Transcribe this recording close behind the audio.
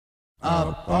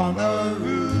Up on the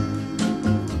roof,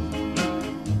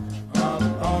 up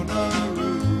on the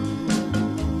roof,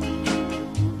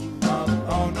 up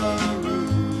on the roof.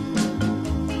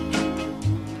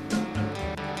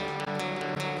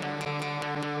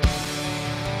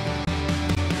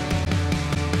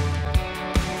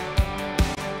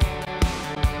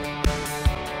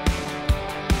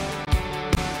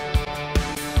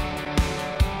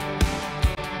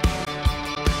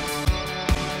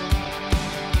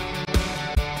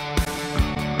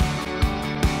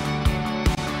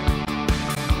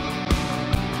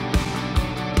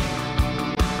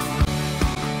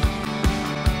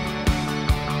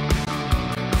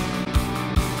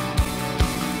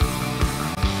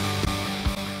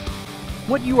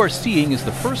 What you are seeing is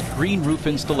the first green roof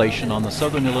installation on the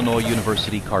Southern Illinois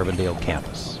University Carbondale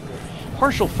campus.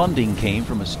 Partial funding came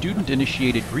from a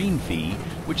student-initiated green fee,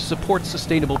 which supports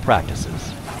sustainable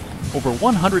practices. Over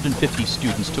 150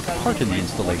 students took part in the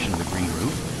installation of the green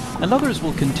roof, and others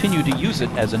will continue to use it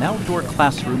as an outdoor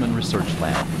classroom and research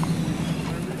lab.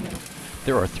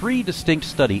 There are 3 distinct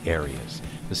study areas: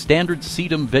 the standard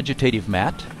sedum vegetative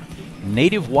mat,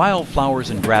 native wildflowers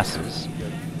and grasses,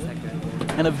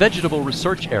 and a vegetable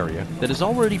research area that has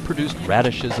already produced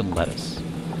radishes and lettuce.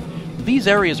 These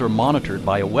areas are monitored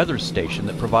by a weather station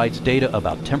that provides data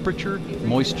about temperature,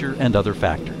 moisture, and other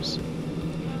factors.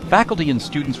 Faculty and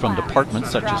students from departments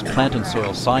such as plant and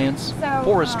soil science,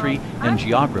 forestry, and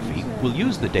geography will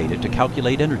use the data to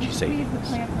calculate energy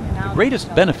savings. The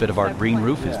greatest benefit of our green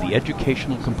roof is the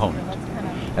educational component.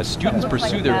 As students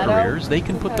pursue their careers, they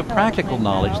can put the practical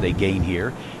knowledge they gain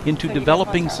here into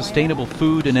developing sustainable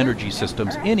food and energy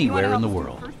systems anywhere in the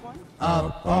world.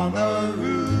 Up on the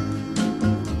roof.